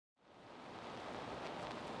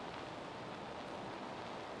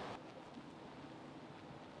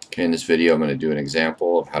Okay, in this video I'm going to do an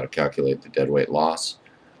example of how to calculate the deadweight loss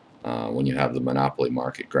when you have the monopoly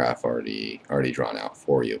market graph already drawn out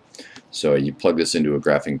for you. So you plug this into a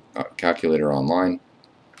graphing calculator online,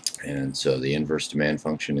 and so the inverse demand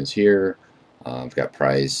function is here. I've got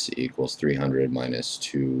price equals 300 minus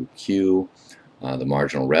 2q. The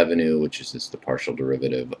marginal revenue, which is just the partial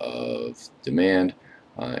derivative of demand,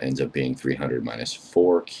 ends up being 300 minus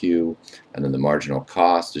 4q, and then the marginal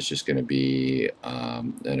cost is just going to be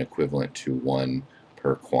an equivalent to 1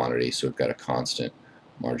 per quantity, so we've got a constant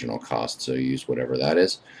marginal cost, so use whatever that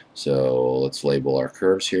is. So let's label our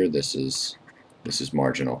curves here. This is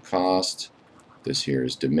marginal cost, this here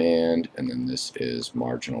is demand, and then this is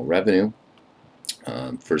marginal revenue.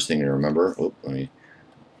 First thing to remember, let me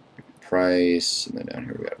price, and then down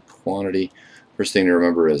here we got quantity. First thing to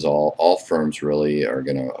remember is all firms really are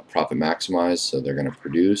going to profit maximize, so they're going to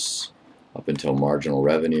produce up until marginal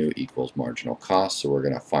revenue equals marginal cost. So we're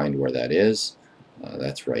going to find where that is.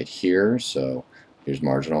 That's right here. So here's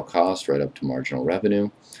marginal cost right up to marginal revenue.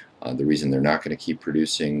 The reason they're not going to keep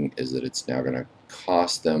producing is that it's now going to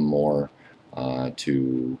cost them more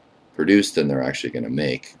to produce than they're actually going to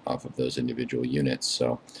make off of those individual units.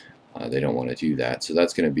 So they don't want to do that. So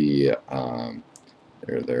that's going to be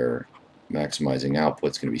their maximizing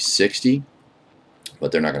output's going to be 60,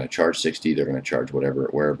 but they're not going to charge 60. They're going to charge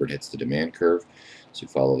wherever it hits the demand curve. So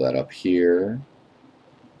follow that up here.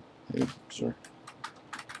 Oops, sorry.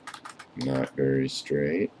 Not very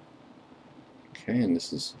straight. Okay, and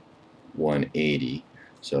this is 180.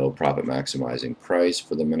 So profit maximizing price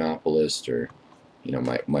for the monopolist, or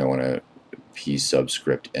might want to P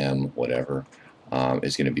subscript M, whatever,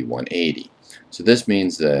 is going to be 180. So this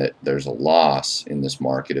means that there's a loss in this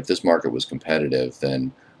market. If this market was competitive,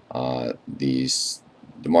 then the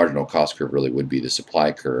marginal cost curve really would be the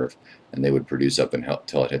supply curve, and they would produce up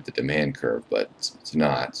until it hit the demand curve, but it's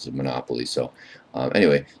not. It's a monopoly. So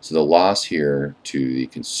anyway, so the loss here to the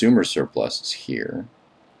consumer surplus is here.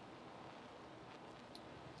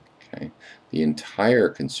 Okay, the entire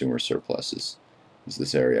consumer surplus is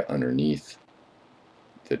this area underneath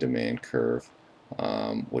the demand curve,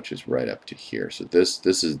 which is right up to here. So this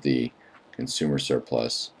is the consumer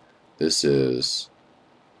surplus. This is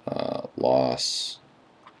loss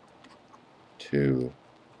to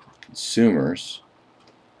consumers,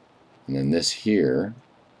 and then this here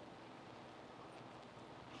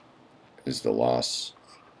is the loss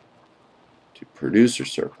to producer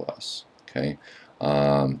surplus. Okay,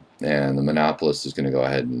 and the monopolist is going to go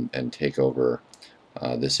ahead and take over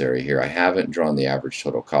this area here. I haven't drawn the average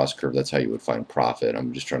total cost curve. That's how you would find profit.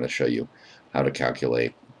 I'm just trying to show you how to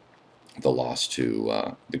calculate the loss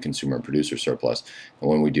to the consumer and producer surplus. And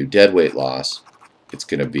when we do deadweight loss, it's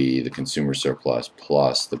going to be the consumer surplus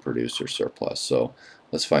plus the producer surplus. So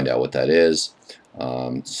let's find out what that is.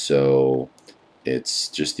 So it's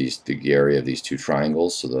just the area of these two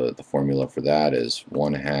triangles. So the formula for that is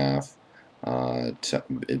 1/2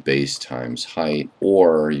 base times height,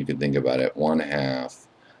 or you can think about it 1/2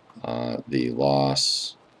 the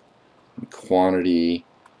loss in quantity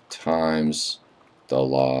times the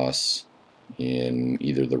loss in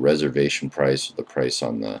either the reservation price or the price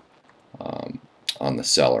on the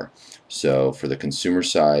seller. So for the consumer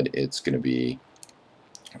side, it's going to be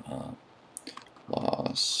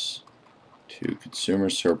loss to consumer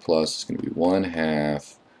surplus is going to be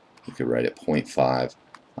 1/2. You could write it 0.5.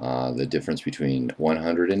 The difference between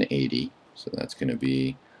 100 and 80, so that's going to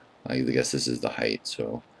be, I guess this is the height,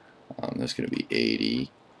 so that's going to be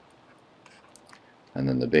 80. And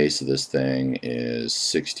then the base of this thing is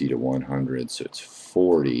 60 to 100, so it's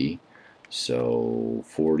 40. So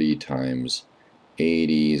 40 times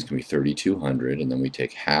 80 is going to be 3,200, and then we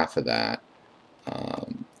take half of that.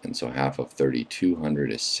 And so half of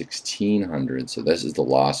 3,200 is 1,600. So this is the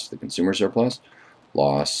loss to the consumer surplus.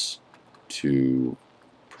 Loss to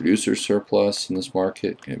producer surplus in this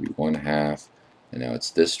market going to be 1/2, and now it's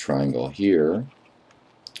this triangle here,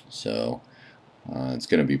 so it's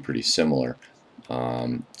going to be pretty similar.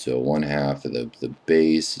 So 1/2 of the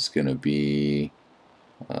base is going to be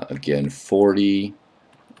again 40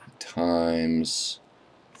 times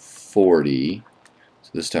 40. So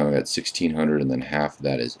this time I got 1,600, and then half of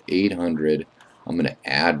that is 800. I'm going to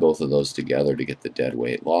add both of those together to get the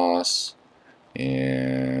deadweight loss,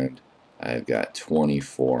 and I've got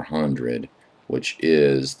 2,400, which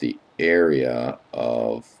is the area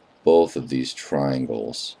of both of these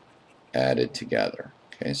triangles added together.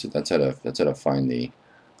 Okay, so that's how to find the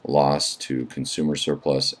loss to consumer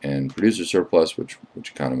surplus and producer surplus, which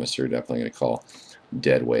economists are definitely going to call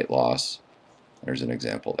deadweight loss. There's an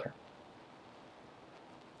example there.